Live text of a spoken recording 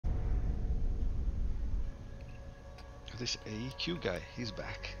this AEQ guy. He's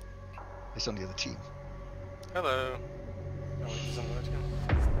back. He's on the other team. Hello. Oh, wait, he's on the other team.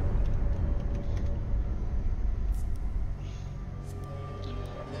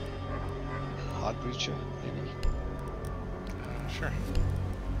 Hard breacher, maybe. Sure.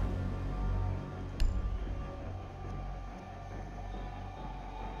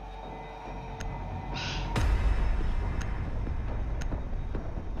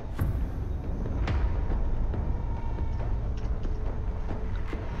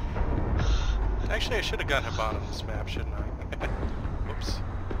 Actually, I should have gotten a bot on this map, shouldn't I? Whoops.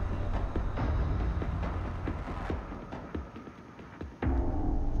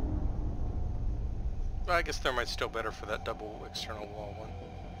 Well, I guess thermite's still better for that double external wall one.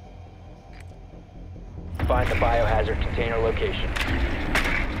 Find the biohazard container location.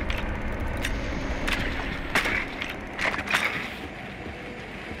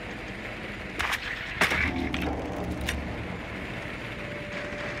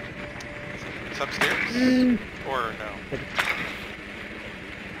 It's upstairs? Or no?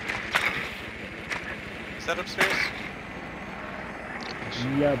 Is that upstairs?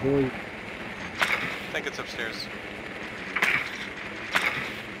 Yeah, boy. I think it's upstairs.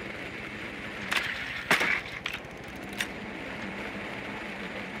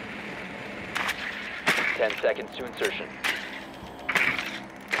 Ten seconds to insertion.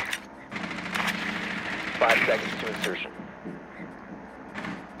 5 seconds to insertion.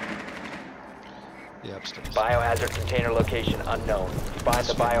 Yeah, upstairs. Biohazard container location unknown. Find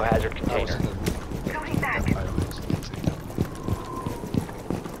the biohazard container. Going back.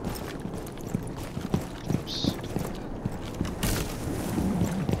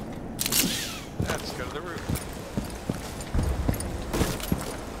 Let's go to the roof.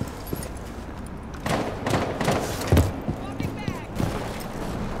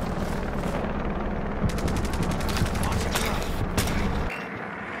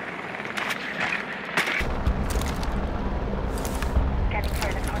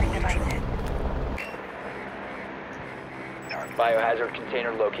 Biohazard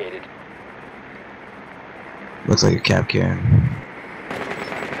container located. Looks like a cap can.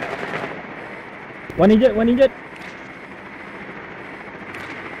 One injured, one injured.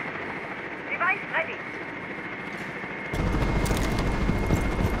 Device ready.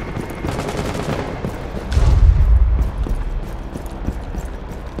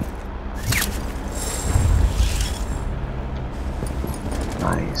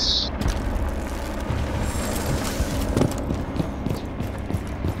 Nice.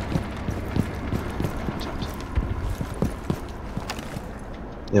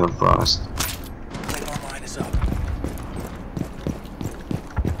 They have a frost. Line is up.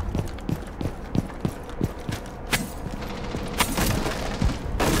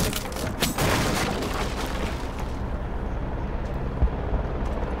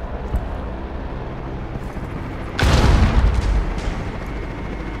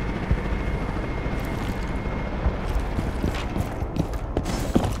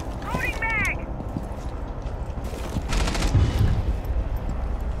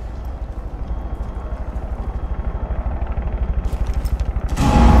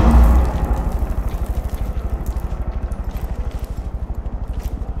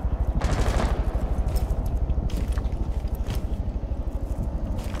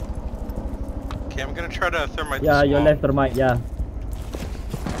 Okay, I'm gonna try to thermite Yeah, this your wall. left thermite, yeah.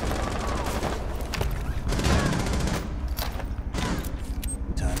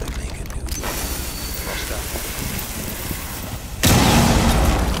 Time to make a new Lost down.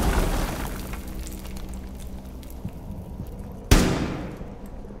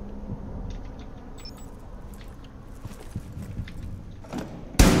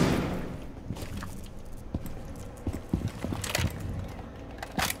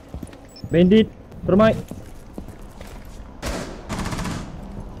 Bandit, thermite.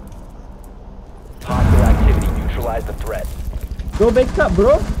 Hostile activity. Neutralize the threat. Go back up,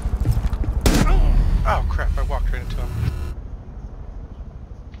 bro. Oh crap, I walked right into him.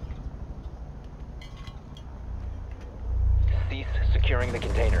 Cease securing the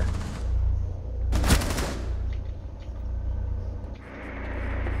container.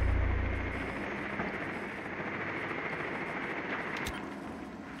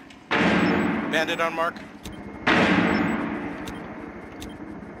 Bandit on mark.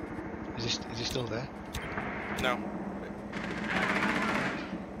 Is he still there? No.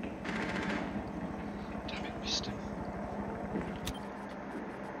 Damn it, missed him.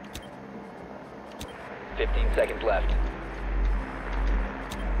 15 seconds left.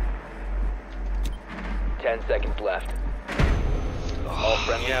 10 seconds left. All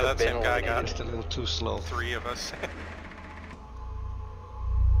friendlies Yeah, have that been same guy got eliminated. Just a little too slow. 3 of us.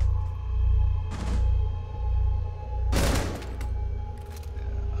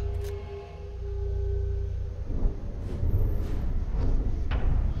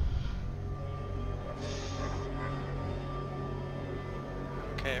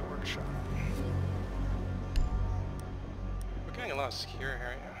 workshop. We're getting a lot of secure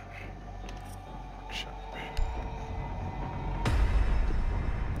area. Workshop.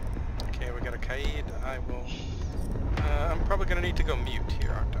 Okay, we got a Kaid. I will. I'm probably gonna need to go mute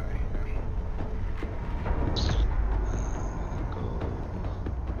here, aren't I?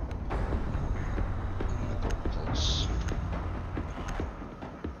 Pulse.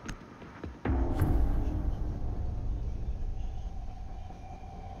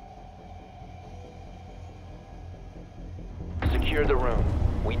 Secure the room.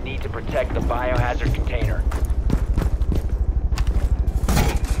 We need to protect the biohazard container.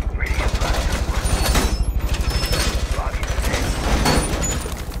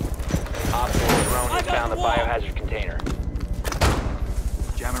 Op 4 drone has found the biohazard container.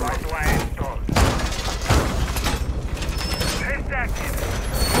 Jammer ready. Test active.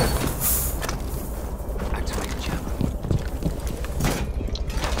 Activate jammer.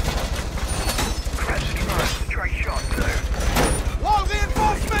 Concentrate shot, sir. Long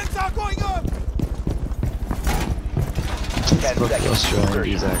reinforcements are going up! 10 Fuck the seconds.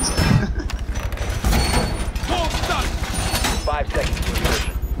 Australian Insertion. accent. 5 seconds to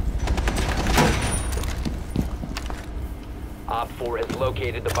insertion. Op 4 has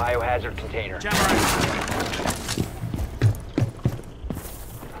located the biohazard container.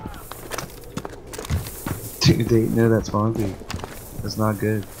 Dude, they know that's funky. That's not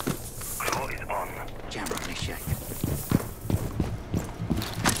good. Clock is on. Jammer initiated.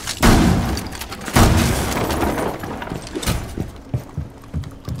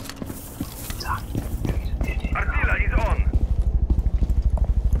 Attila is on.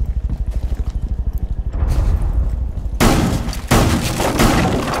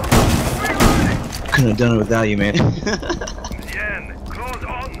 Couldn't have done it without you, man. Yen, close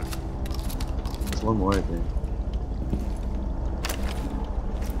on. There's one more, I think.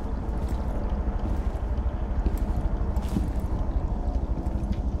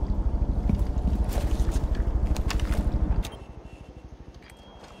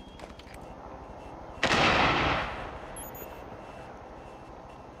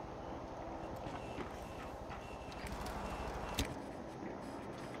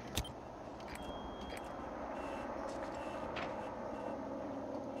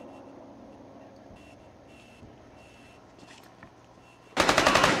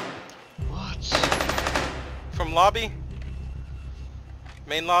 What? From lobby?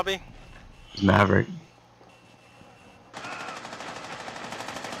 Main lobby? It's Maverick.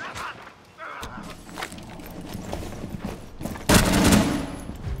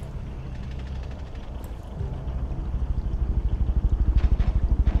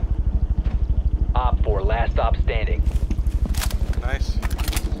 Op 4, last stop standing. Nice.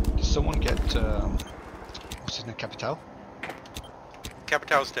 Did someone get what's his name? Capital?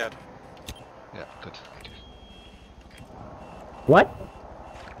 Capital's dead. Yeah, good. Thank you. What?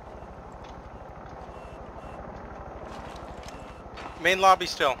 Main lobby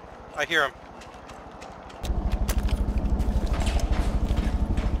still. I hear him.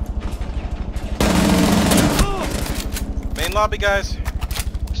 Main lobby, guys.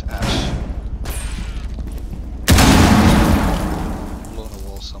 It's Ash. Blown a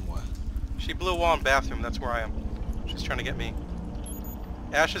wall somewhere. She blew a wall in bathroom. That's where I am. She's trying to get me.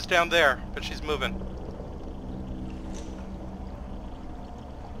 Ash is down there, but she's moving.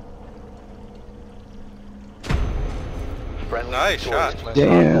 Friendly Nice victorious. shot.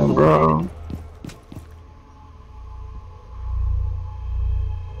 Damn, bro.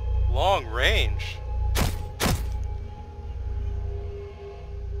 Long range.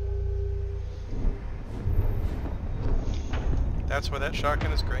 That's why that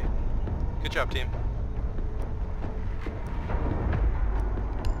shotgun is great. Good job, team.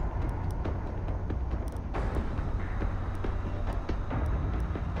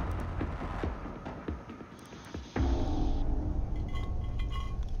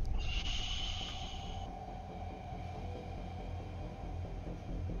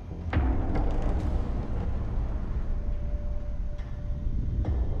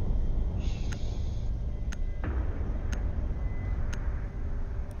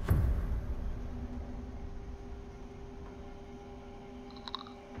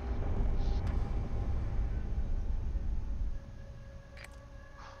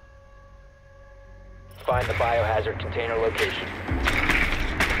 Find the biohazard container location.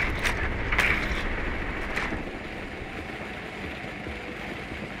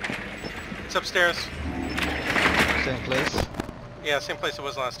 It's upstairs. Same place. Yeah, same place it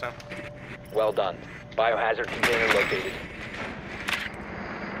was last time. Well done. Biohazard container located.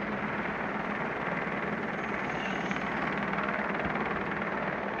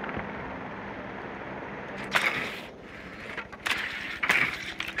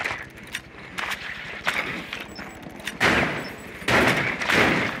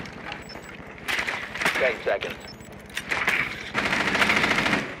 10 seconds.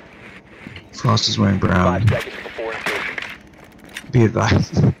 Frost is wearing 5 brown. seconds before insertion. Be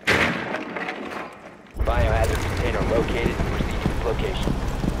advised. Biohazard container located. Proceed to its location.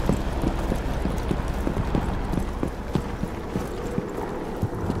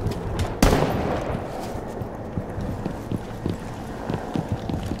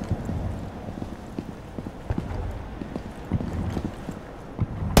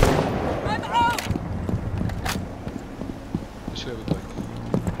 Which way are we going?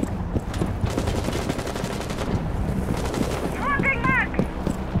 Swapping mark!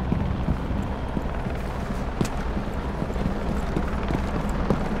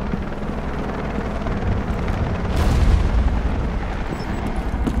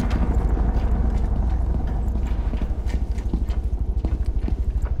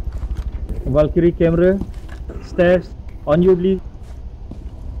 Valkyrie camera. Stairs. On you, please.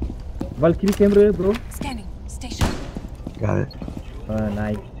 Valkyrie camera, bro. Scanning. Station. Got it.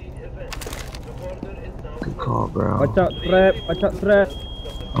 Nice. Good call, bro. Watch out, trap. Watch out, trap.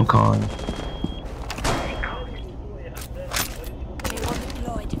 I'm calling.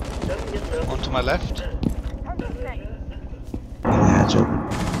 Deployed. On to my left. And the hatch open.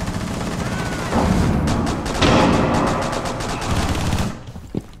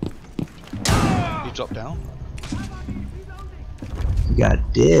 You drop down. You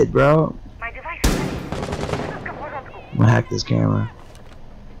got dead, bro. My device. I'm gonna hack this camera.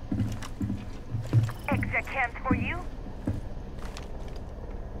 Extra cams for you.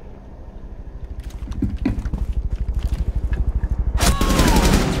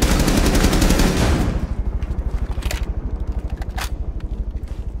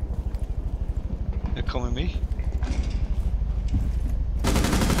 You're coming me.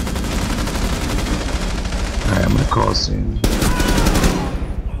 Alright, I'm gonna call soon.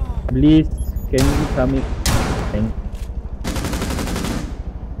 Please, can you come in? Thank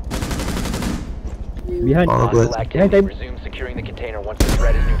Behind. Follow Hostile blitz. activity. Time. Resume securing the container once the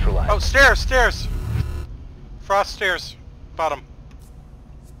threat is neutralized. Oh, stairs, stairs! Frost stairs. Bottom.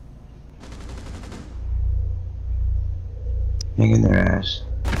 Hang in there, Ash.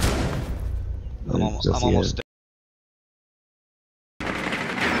 I'm almost dead.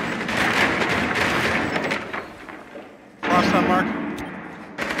 Frost on mark.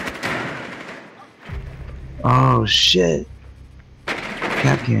 Oh shit.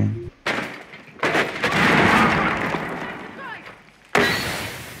 Capcan.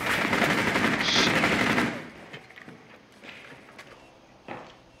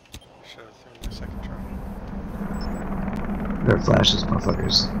 Should have thrown my second try. Red flashes,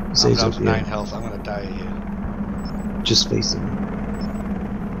 motherfuckers. I'm Sage down up to 9 here. health. I'm gonna die here. Just face him.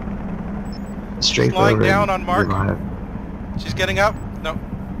 Straight lying forward. down on mark. Revive. She's getting up. No.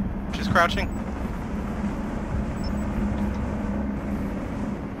 She's crouching.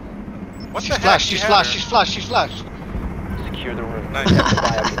 What She's the flashed. heck? She's flashed. She's flashed. She's flashed. Secure the room. Nice. Protect the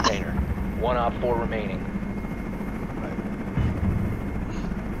bio container. 1 op 4 remaining.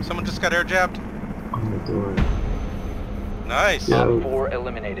 Someone just got air jabbed. On the door. Nice. Yeah. Op 4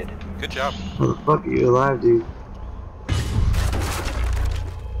 eliminated. Good job. How the fuck are you alive, dude?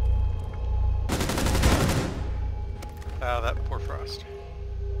 Oh, that poor Frost.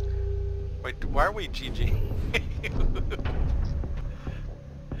 Wait, why are we GG?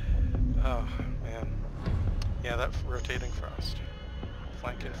 Oh, man. Yeah, that rotating Frost.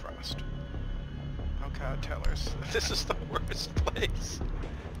 Flanking Frost. Oh god, Tellers. This is the worst place.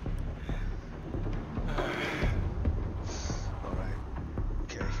 Alright.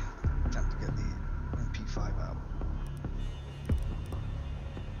 Okay. Time to get the MP5 out.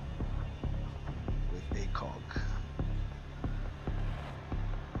 With a cog.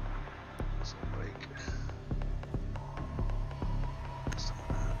 So break. Some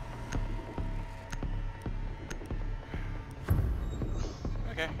of that.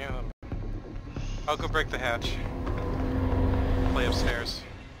 Okay, yeah. I'll go break the hatch. Play upstairs.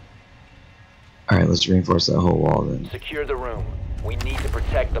 Alright, let's reinforce that whole wall then. Secure the room. We need to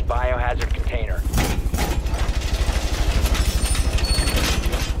protect the biohazard container.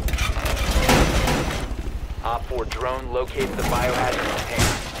 Op 4 drone located the biohazard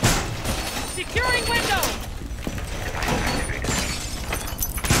container. Securing window.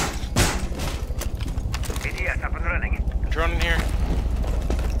 ADS up and running. Drone in here.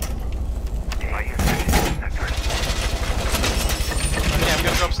 Device sector. Okay, I'm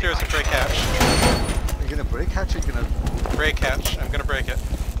gonna go upstairs and break hatch. Are you gonna break hatch or are you gonna... Break hatch. I'm gonna break it.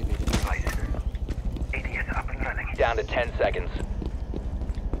 Device. ADS up and running. Down to 10 seconds.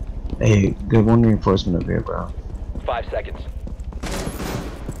 Hey, good one reinforcement up here, bro. 5 seconds.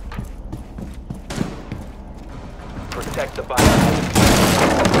 protect the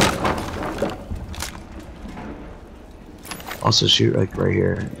biohazard. Also shoot like right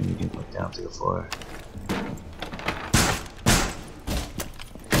here, and you can look down to the floor.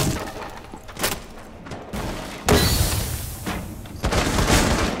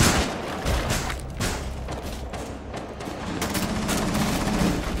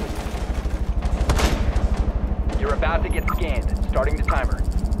 You're about to get scanned. Starting the timer.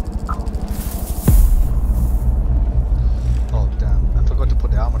 Oh damn! I forgot to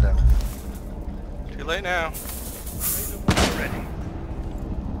put the armor down. Too late now. Ready.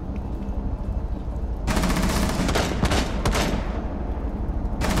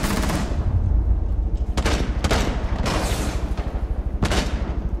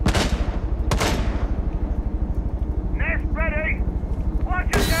 Nest ready.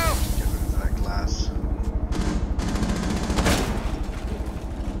 Watch yourself. Get rid of that glass.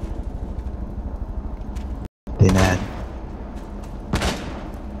 They mad.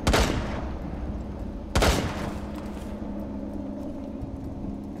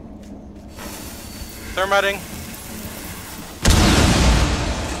 Thermiting.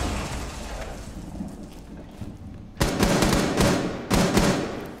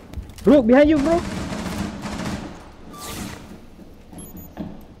 Bro, behind you, bro.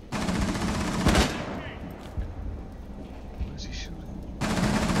 Where is he shooting?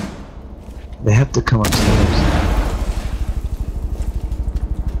 They have to come upstairs.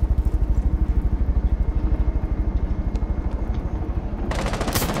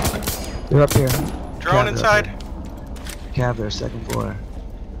 They're up here. Drone Cab, inside. they're up there. Cab, they're second floor.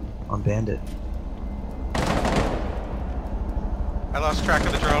 On Bandit. I lost track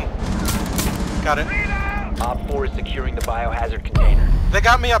of the drone. Got it. Op 4 is securing the biohazard container. They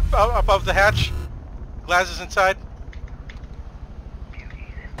got me up above the hatch. Glass is inside.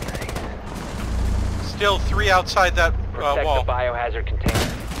 Still 3 outside that Protect wall. the biohazard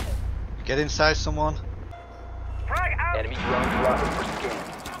container. Get inside, someone. Frag out. Enemy drone dropping for scan.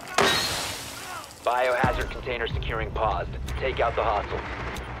 Biohazard container securing paused. Take out the hostile.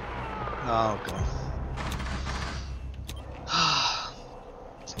 Oh god.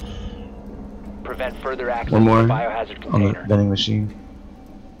 Prevent further access One more to the biohazard on the container. vending machine.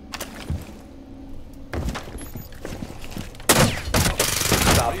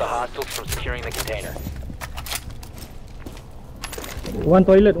 Stop the hostiles from securing the container. One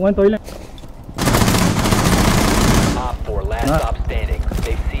toilet, one toilet. Op 4, last Ah. stop standing.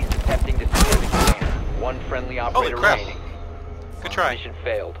 They've ceased attempting to secure the container. One friendly operator crap. remaining. Good try. Mission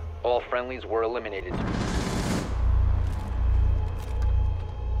failed. All friendlies were eliminated.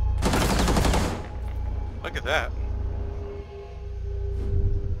 Look at that.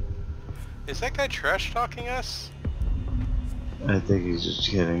 Is that guy trash talking us? I think he's just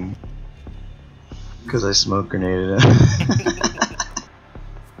kidding. Because I smoke grenaded him.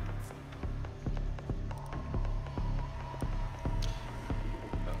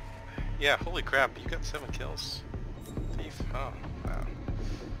 Yeah, holy crap, you got 7 kills. Thief, oh, wow.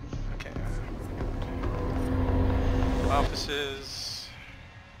 Okay. Offices.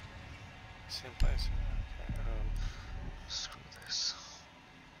 Same place. Okay, Screw this.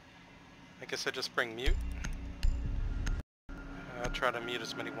 I guess I just bring mute. I'll try to mute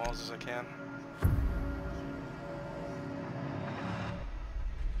as many walls as I can.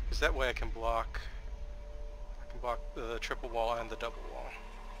 Because that way I can block the triple wall and the double wall.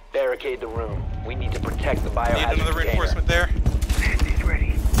 Barricade the room. We need to protect the Need biohazard another container. reinforcement there. Nest is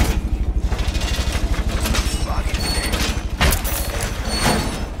ready. Body dead.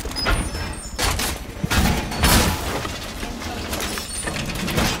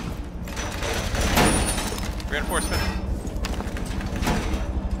 Reinforcement.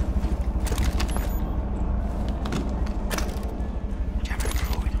 Jammer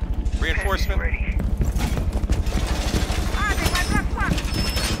deployed. Reinforcement. Ready.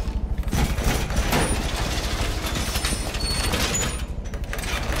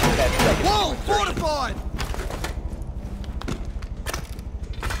 Wall fortified!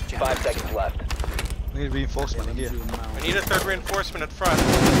 5 seconds left. We need reinforcement in here. I need a third reinforcement at front.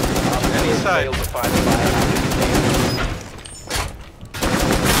 Op 4 Any side. failed to find the biohazard container.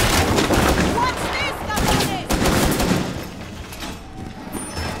 What's this, cabrones?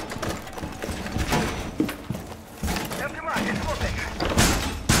 Left to right. It's moving.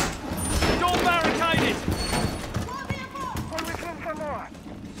 Door barricaded! Always room for more.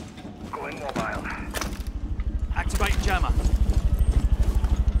 Going mobile. Activate jammer.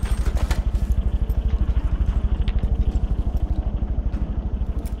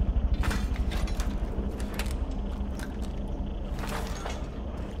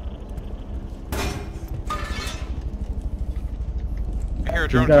 hear a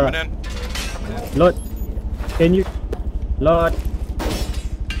drone Got- coming in. Load. Can you load?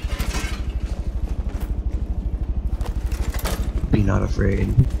 Be not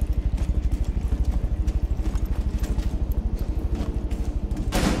afraid.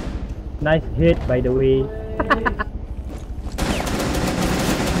 Nice hit, by the way.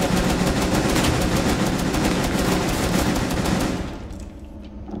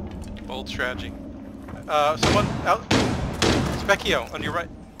 Bold strategy. Someone out. Specchio, on your right.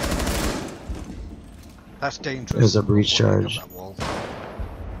 That's dangerous. There's a breach Walking up charge. that wall.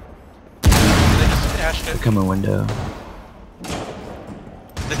 They just dashed it. Come a window.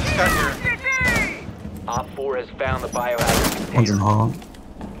 They just got here. Op 4 has found the biohazard container. One's in hall.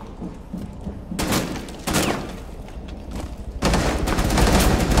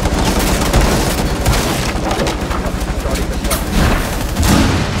 Starting the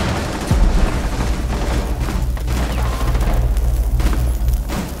flight.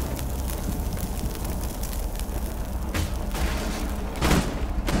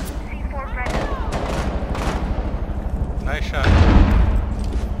 C4 ready. Nice shot.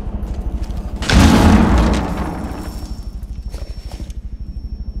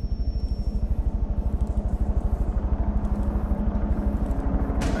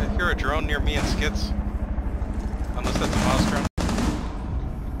 I hear a drone near me and skits. Unless that's a mouse drone.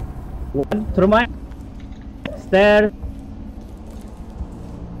 One through my stairs.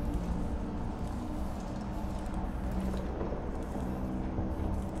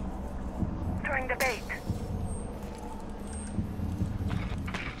 Throwing the bait.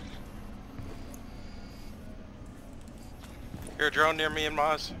 Hear a drone near me and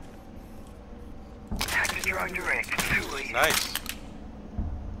Moz. Tactic drone direct. Truly. Nice.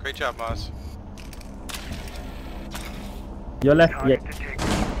 Great job, Moz. Your left, yeah. Target detected.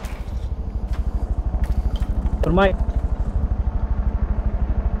 Through my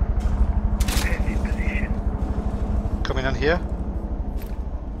Pen in position. Coming in here.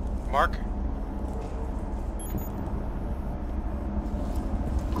 Mark?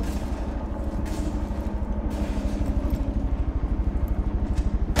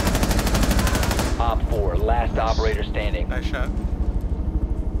 Op 4, last operator standing. Nice shot.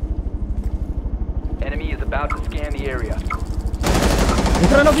 Enemy is about to scan the area. in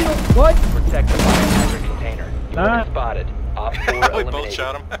front of you. What? Protect the biohazard container. You have Ah. been spotted. Op 4 We both eliminated.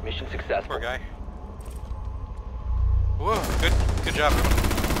 shot him. Mission successful. Poor guy. Whoa, good job,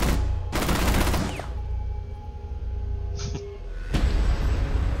 everyone.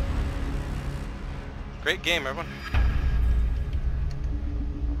 Great game, everyone.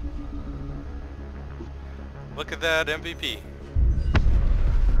 Look at that MVP.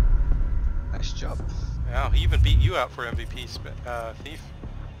 Nice job. Wow, he even beat you out for MVP, Thief.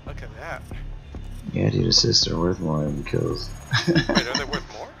 Look at that. Yeah, dude, assists are worth more than kills. Wait, are they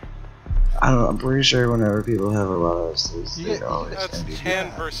worth more? I don't know, I'm pretty sure whenever people have a lot of assists, Yeah, they always That's MVP.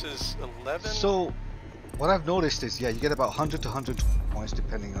 10 versus 11? So, what I've noticed is, yeah, you get about 100 to 100 points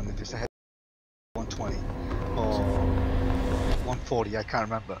depending on if it's a head 120 or 140, I can't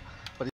remember.